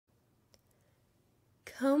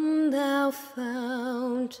Come thou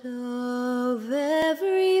fount of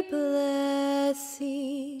every blessing,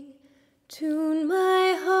 tune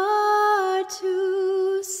my heart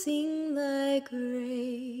to sing thy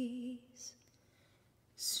grace.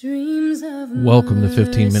 Streams of Welcome to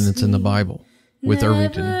 15 Minutes in the Bible with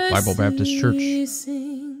Irvington Bible Baptist Church.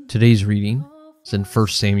 Today's reading is in 1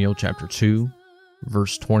 Samuel chapter 2,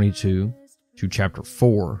 verse 22 to chapter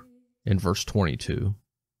 4 and verse 22.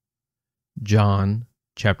 John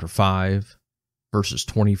chapter 5, verses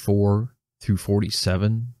 24 through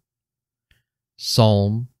 47.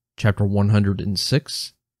 Psalm chapter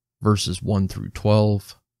 106, verses 1 through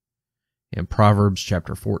 12. And Proverbs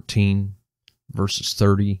chapter 14, verses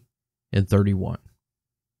 30 and 31.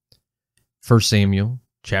 1 Samuel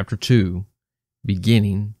chapter 2,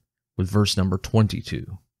 beginning with verse number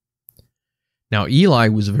 22. Now Eli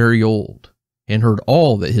was very old, and heard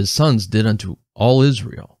all that his sons did unto all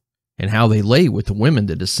Israel, and how they lay with the women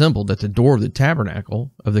that assembled at the door of the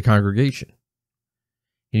tabernacle of the congregation.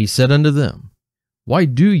 And he said unto them, Why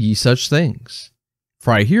do ye such things?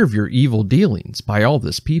 For I hear of your evil dealings by all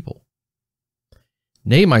this people.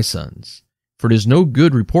 Nay, my sons, for it is no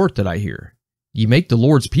good report that I hear. Ye make the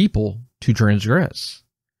Lord's people to transgress.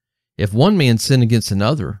 If one man sin against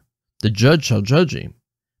another, the judge shall judge him.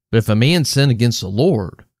 But if a man sin against the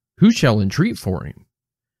Lord, who shall entreat for him?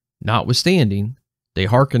 Notwithstanding, they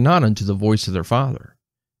hearkened not unto the voice of their father,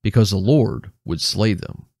 because the Lord would slay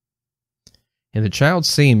them. And the child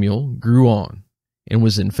Samuel grew on, and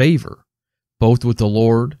was in favor, both with the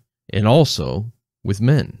Lord and also with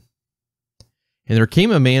men. And there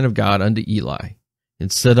came a man of God unto Eli, and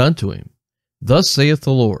said unto him, Thus saith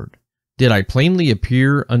the Lord, Did I plainly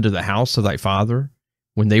appear unto the house of thy father,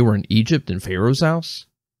 when they were in Egypt in Pharaoh's house?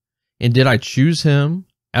 And did I choose him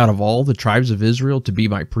out of all the tribes of Israel to be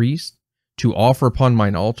my priest, to offer upon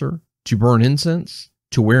mine altar, to burn incense,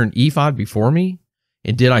 to wear an ephod before me?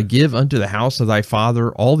 And did I give unto the house of thy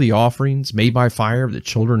father all the offerings made by fire of the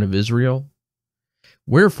children of Israel?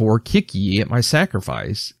 Wherefore kick ye at my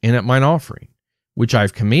sacrifice and at mine offering, which I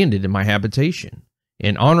have commanded in my habitation,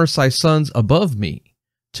 and honor thy sons above me,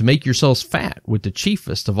 to make yourselves fat with the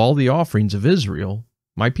chiefest of all the offerings of Israel,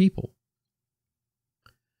 my people.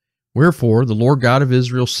 Wherefore the Lord God of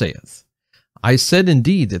Israel saith, I said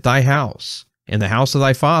indeed that thy house and the house of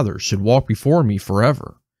thy father should walk before me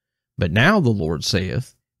forever. But now the Lord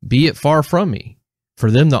saith, Be it far from me,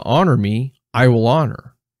 for them that honor me I will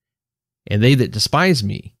honor, and they that despise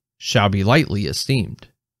me shall be lightly esteemed.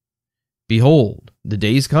 Behold, the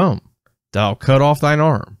days come, that I'll cut off thine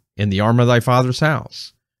arm and the arm of thy father's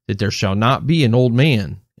house, that there shall not be an old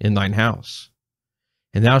man in thine house.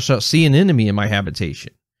 And thou shalt see an enemy in my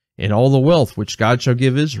habitation, and all the wealth which God shall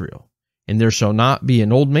give Israel, and there shall not be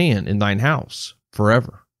an old man in thine house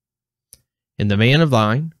forever. And the man of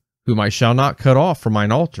thine, whom I shall not cut off from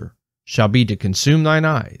mine altar, shall be to consume thine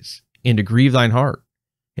eyes, and to grieve thine heart,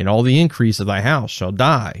 and all the increase of thy house shall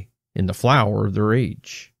die in the flower of their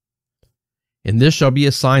age. And this shall be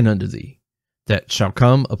a sign unto thee, that shall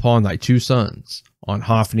come upon thy two sons, on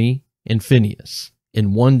Hophni and Phinehas.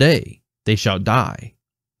 In one day they shall die,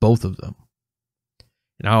 both of them.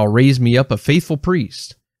 And I will raise me up a faithful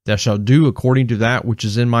priest, that shall do according to that which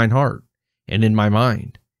is in mine heart and in my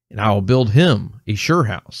mind, and I will build him a sure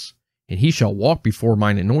house, and he shall walk before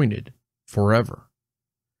mine anointed forever.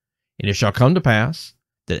 And it shall come to pass,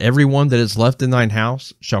 that every one that is left in thine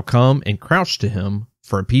house shall come and crouch to him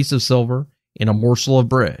for a piece of silver and a morsel of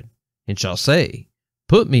bread, and shall say,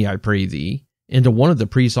 Put me, I pray thee, into one of the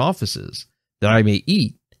priest's offices, that I may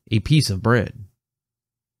eat a piece of bread.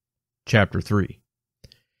 Chapter 3.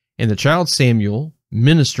 And the child Samuel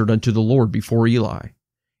ministered unto the Lord before Eli,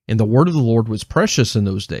 and the word of the Lord was precious in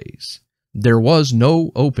those days. There was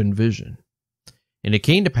no open vision. And it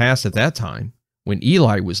came to pass at that time, when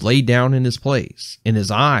Eli was laid down in his place, and his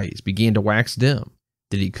eyes began to wax dim,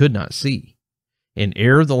 that he could not see. And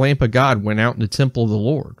ere the lamp of God went out in the temple of the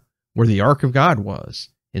Lord, where the ark of God was,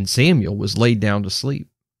 and Samuel was laid down to sleep,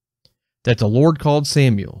 that the Lord called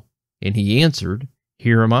Samuel, and he answered,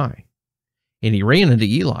 Here am I. And he ran unto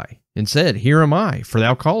Eli, and said, Here am I, for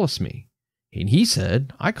thou callest me. And he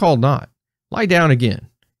said, I called not. Lie down again.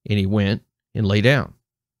 And he went and lay down.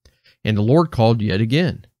 And the Lord called yet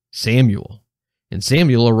again, Samuel. And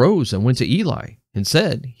Samuel arose and went to Eli, and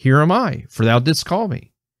said, Here am I, for thou didst call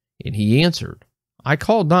me. And he answered, I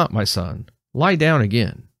called not, my son. Lie down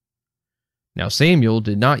again. Now Samuel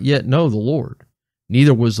did not yet know the Lord,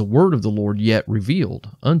 neither was the word of the Lord yet revealed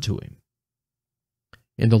unto him.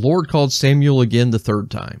 And the Lord called Samuel again the third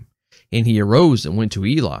time. And he arose and went to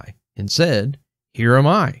Eli, and said, Here am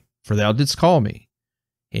I, for thou didst call me.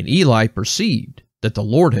 And Eli perceived that the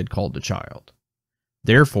Lord had called the child.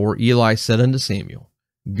 Therefore Eli said unto Samuel,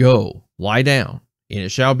 Go, lie down, and it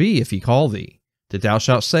shall be, if he call thee, that thou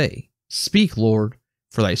shalt say, Speak, Lord,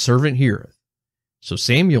 for thy servant heareth. So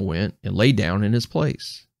Samuel went and lay down in his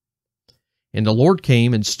place. And the Lord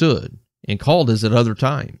came and stood, and called as at other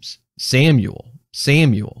times, Samuel,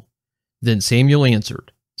 Samuel. Then Samuel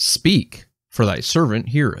answered, Speak, for thy servant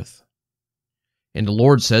heareth. And the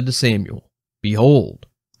Lord said to Samuel, Behold,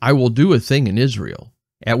 I will do a thing in Israel,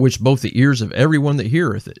 at which both the ears of every one that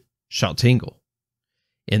heareth it shall tingle.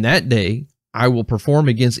 In that day I will perform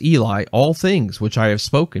against Eli all things which I have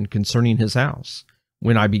spoken concerning his house.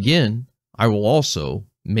 When I begin, I will also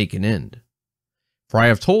make an end. For I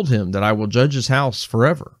have told him that I will judge his house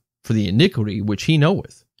forever, for the iniquity which he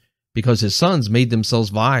knoweth, because his sons made themselves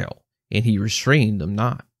vile, and he restrained them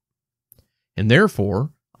not. And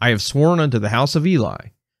therefore I have sworn unto the house of Eli,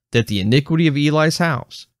 that the iniquity of Eli's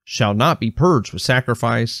house shall not be purged with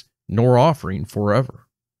sacrifice nor offering forever.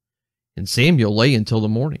 And Samuel lay until the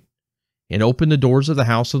morning, and opened the doors of the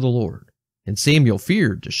house of the Lord. And Samuel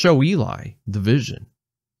feared to show Eli the vision.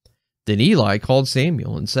 Then Eli called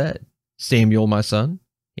Samuel and said, Samuel, my son.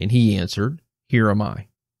 And he answered, Here am I.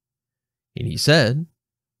 And he said,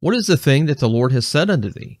 What is the thing that the Lord has said unto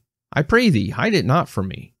thee? I pray thee, hide it not from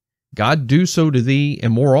me. God do so to thee,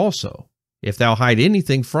 and more also, if thou hide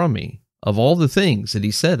anything from me of all the things that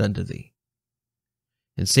he said unto thee.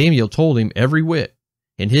 And Samuel told him every whit,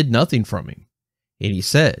 and hid nothing from him. And he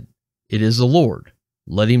said, It is the Lord,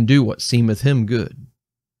 let him do what seemeth him good.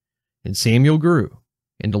 And Samuel grew,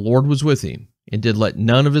 and the Lord was with him, and did let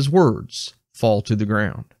none of his words fall to the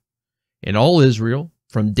ground. And all Israel,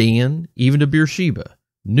 from Dan even to Beersheba,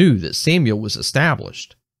 knew that Samuel was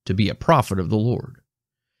established to be a prophet of the Lord.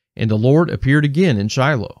 And the Lord appeared again in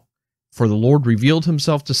Shiloh, for the Lord revealed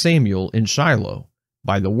himself to Samuel in Shiloh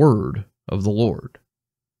by the word of the Lord.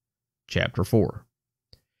 Chapter 4.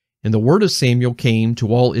 And the word of Samuel came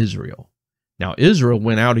to all Israel. Now Israel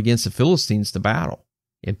went out against the Philistines to battle,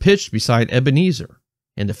 and pitched beside Ebenezer,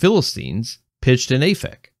 and the Philistines pitched in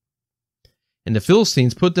Aphek. And the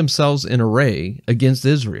Philistines put themselves in array against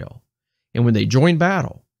Israel. And when they joined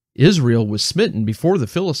battle, Israel was smitten before the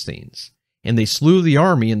Philistines, and they slew the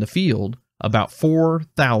army in the field, about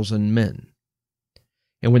 4,000 men.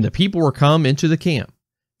 And when the people were come into the camp,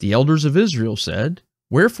 the elders of Israel said,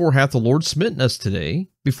 Wherefore hath the Lord smitten us today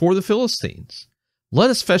before the Philistines? Let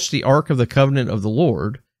us fetch the ark of the covenant of the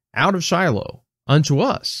Lord out of Shiloh unto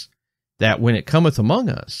us, that when it cometh among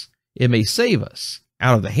us, it may save us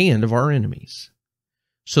out of the hand of our enemies.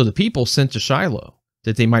 So the people sent to Shiloh,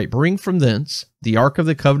 that they might bring from thence the ark of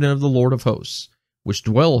the covenant of the Lord of hosts, which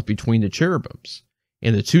dwelleth between the cherubims.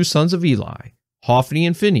 And the two sons of Eli, Hophni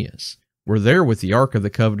and Phinehas, were there with the ark of the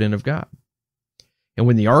covenant of God. And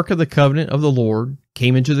when the ark of the covenant of the Lord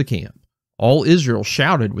came into the camp, all Israel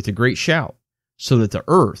shouted with a great shout, so that the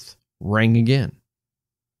earth rang again.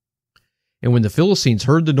 And when the Philistines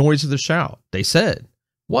heard the noise of the shout, they said,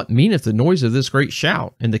 What meaneth the noise of this great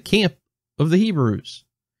shout in the camp of the Hebrews?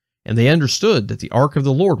 And they understood that the ark of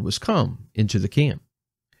the Lord was come into the camp.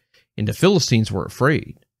 And the Philistines were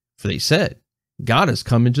afraid, for they said, God is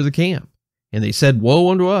come into the camp. And they said, Woe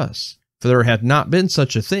unto us, for there hath not been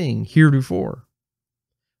such a thing heretofore.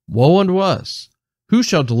 Woe unto us! Who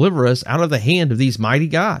shall deliver us out of the hand of these mighty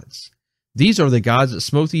gods? These are the gods that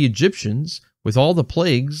smote the Egyptians with all the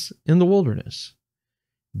plagues in the wilderness.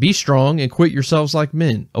 Be strong and quit yourselves like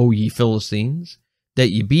men, O ye Philistines, that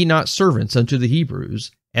ye be not servants unto the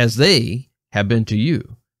Hebrews, as they have been to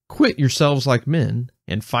you. Quit yourselves like men,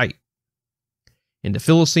 and fight. And the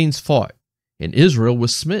Philistines fought, and Israel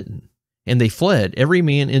was smitten, and they fled every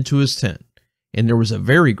man into his tent, and there was a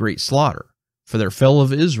very great slaughter, for there fell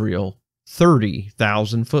of Israel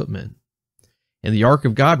 30,000 footmen. And the ark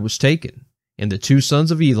of God was taken, and the two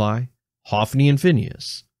sons of Eli, Hophni and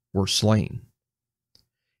Phinehas, were slain.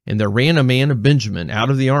 And there ran a man of Benjamin out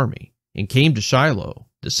of the army, and came to Shiloh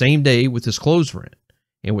the same day with his clothes rent,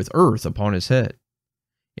 and with earth upon his head.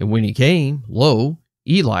 And when he came, lo,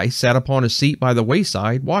 Eli sat upon his seat by the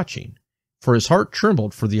wayside watching, for his heart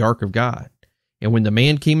trembled for the ark of God. And when the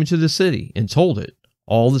man came into the city and told it,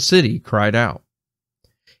 all the city cried out.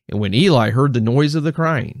 And when Eli heard the noise of the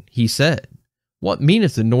crying, he said, What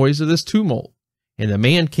meaneth the noise of this tumult? And the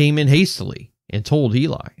man came in hastily and told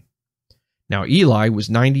Eli. Now Eli was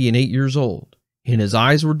 98 years old, and his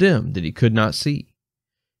eyes were dim that he could not see.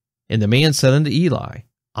 And the man said unto Eli,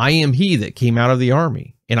 I am he that came out of the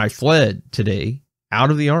army, and I fled today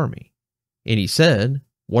out of the army. And he said,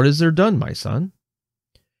 What is there done, my son?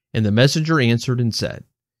 And the messenger answered and said,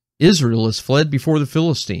 Israel is fled before the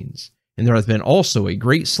Philistines, and there hath been also a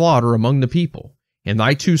great slaughter among the people, And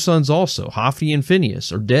thy 2 sons also, Hophni and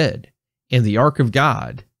Phinehas, are dead, and the ark of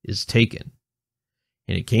God is taken.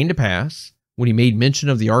 And it came to pass, when he made mention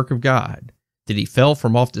of the ark of God, that he fell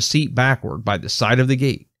from off the seat backward by the side of the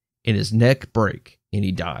gate, and his neck brake, and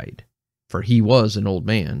he died. For he was an old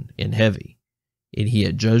man, and heavy, and he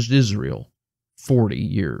had judged Israel 40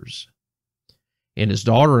 years. And his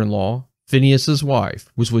daughter-in-law, Phinehas'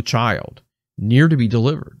 wife, was with child, near to be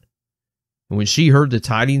delivered. And when she heard the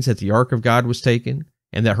tidings that the ark of God was taken,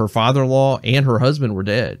 and that her father-in-law and her husband were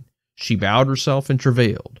dead, she bowed herself and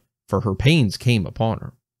travailed, for her pains came upon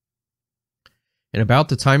her. And about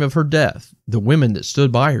the time of her death, the women that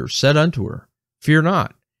stood by her said unto her, Fear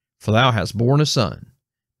not, for thou hast borne a son.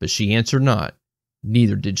 But she answered not,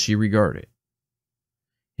 neither did she regard it.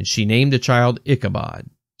 And she named the child Ichabod,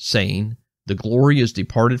 saying, The glory is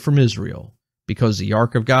departed from Israel, because the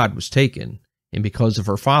ark of God was taken, and because of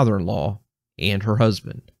her father-in-law and her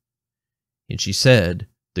husband. And she said,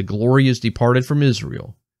 The glory is departed from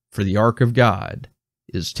Israel, for the ark of God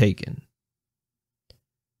is taken.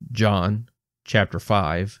 John chapter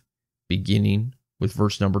 5, beginning with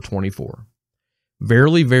verse number 24.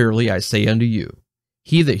 Verily, verily, I say unto you,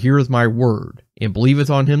 he that heareth my word, and believeth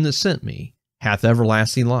on him that sent me, hath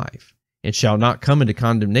everlasting life, and shall not come into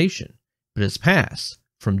condemnation, but is passed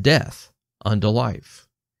from death unto life.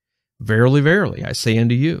 Verily, verily, I say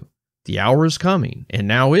unto you, the hour is coming, and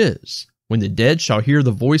now is, when the dead shall hear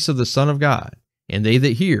the voice of the Son of God, and they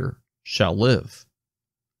that hear shall live.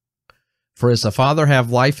 For as the Father hath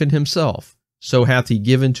life in himself, so hath he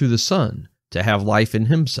given to the Son to have life in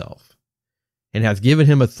himself, and hath given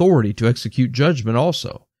him authority to execute judgment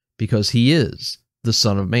also, because he is the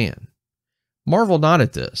Son of Man. Marvel not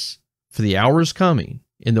at this, for the hour is coming,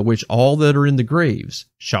 in the which all that are in the graves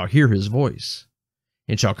shall hear his voice,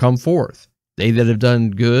 and shall come forth, they that have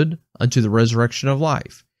done good unto the resurrection of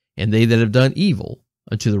life, and they that have done evil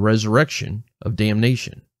unto the resurrection of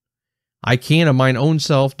damnation. I can of mine own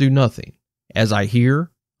self do nothing. As I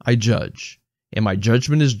hear, I judge, and my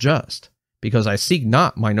judgment is just, because I seek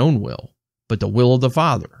not mine own will, but the will of the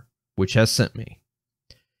Father, which has sent me.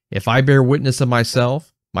 If I bear witness of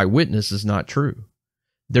myself, my witness is not true.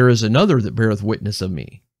 There is another that beareth witness of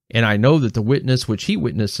me, and I know that the witness which he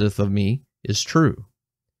witnesseth of me is true.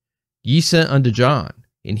 Ye sent unto John,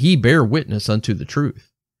 and he bare witness unto the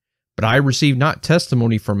truth. But I receive not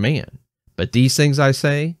testimony from man, but these things I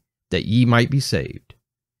say, that ye might be saved.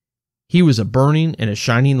 He was a burning and a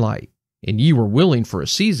shining light, and ye were willing for a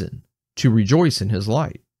season to rejoice in his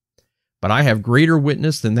light. But I have greater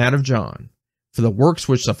witness than that of John, for the works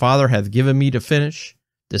which the Father hath given me to finish,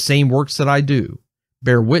 the same works that I do,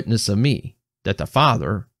 bear witness of me, that the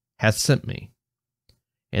Father hath sent me.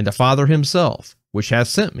 And the Father himself, which hath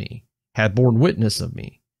sent me, hath borne witness of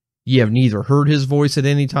me. Ye have neither heard his voice at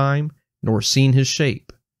any time, nor seen his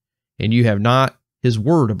shape. And you have not his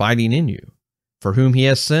word abiding in you. For whom he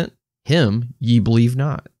hath sent, him ye believe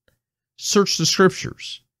not. Search the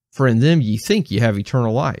Scriptures, for in them ye think ye have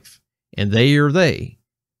eternal life, and they are they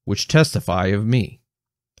which testify of me.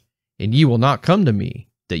 And ye will not come to me,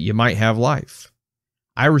 that ye might have life.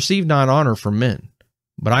 I receive not honor from men,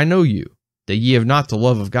 but I know you, that ye have not the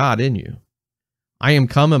love of God in you. I am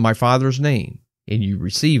come in my Father's name, and you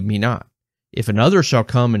receive me not. If another shall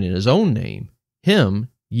come in his own name, him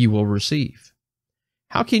ye will receive.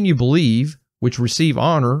 How can you believe which receive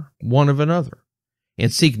honor one of another,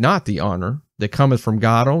 and seek not the honor that cometh from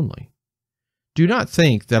God only? Do not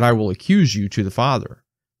think that I will accuse you to the Father.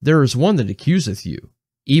 There is one that accuseth you,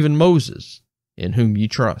 even Moses, in whom ye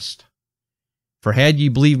trust. For had ye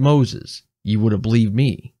believed Moses, ye would have believed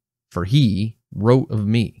me, for he wrote of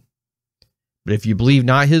me. But if ye believe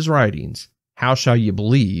not his writings, how shall ye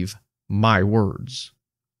believe my words?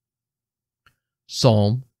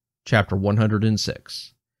 Psalm chapter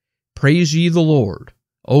 106. Praise ye the Lord.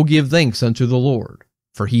 O give thanks unto the Lord,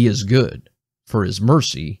 for he is good, for his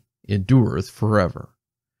mercy endureth forever.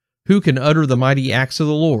 Who can utter the mighty acts of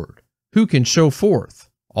the Lord? Who can show forth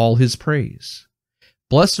all his praise?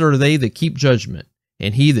 Blessed are they that keep judgment,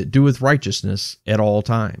 and he that doeth righteousness at all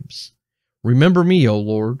times. Remember me, O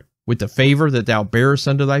Lord, with the favor that thou bearest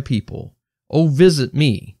unto thy people. O visit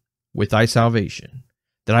me with thy salvation,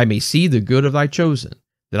 that I may see the good of thy chosen,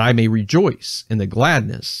 that I may rejoice in the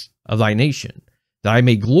gladness of thy nation, that I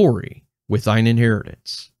may glory with thine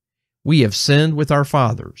inheritance. We have sinned with our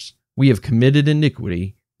fathers. We have committed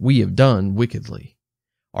iniquity. We have done wickedly.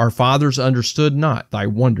 Our fathers understood not thy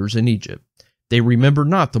wonders in Egypt. They remembered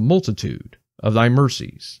not the multitude of thy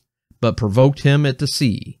mercies, but provoked him at the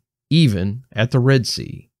sea, even at the Red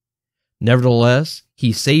Sea. Nevertheless,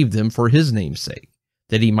 he saved them for his name's sake,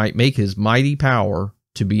 that he might make his mighty power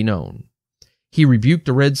to be known. He rebuked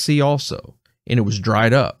the Red Sea also, and it was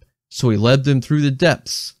dried up. So he led them through the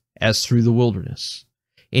depths as through the wilderness.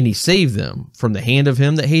 And he saved them from the hand of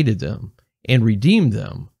him that hated them, and redeemed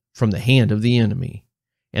them from the hand of the enemy.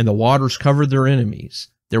 And the waters covered their enemies.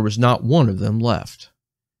 There was not one of them left.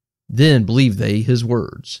 Then believed they his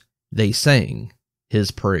words. They sang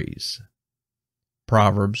his praise.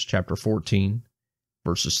 Proverbs chapter 14,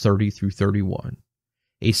 verses 30 through 31.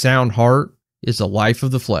 A sound heart is the life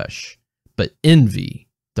of the flesh, but envy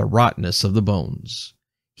the rottenness of the bones.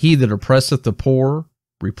 He that oppresseth the poor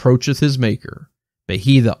reproacheth his maker, but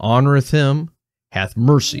he that honoreth him hath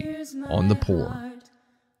mercy on the poor.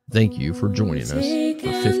 Thank you for joining us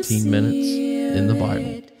for 15 minutes in the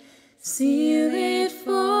Bible. Seal it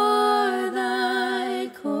for thy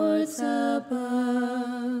courts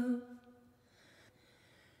above.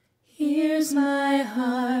 Here's my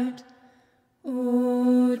heart,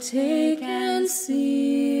 oh, take and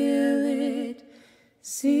seal it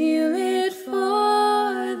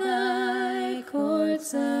for thy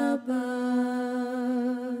courts above.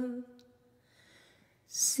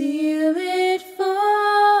 Seal it for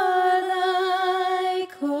thy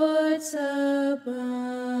courts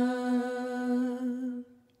above.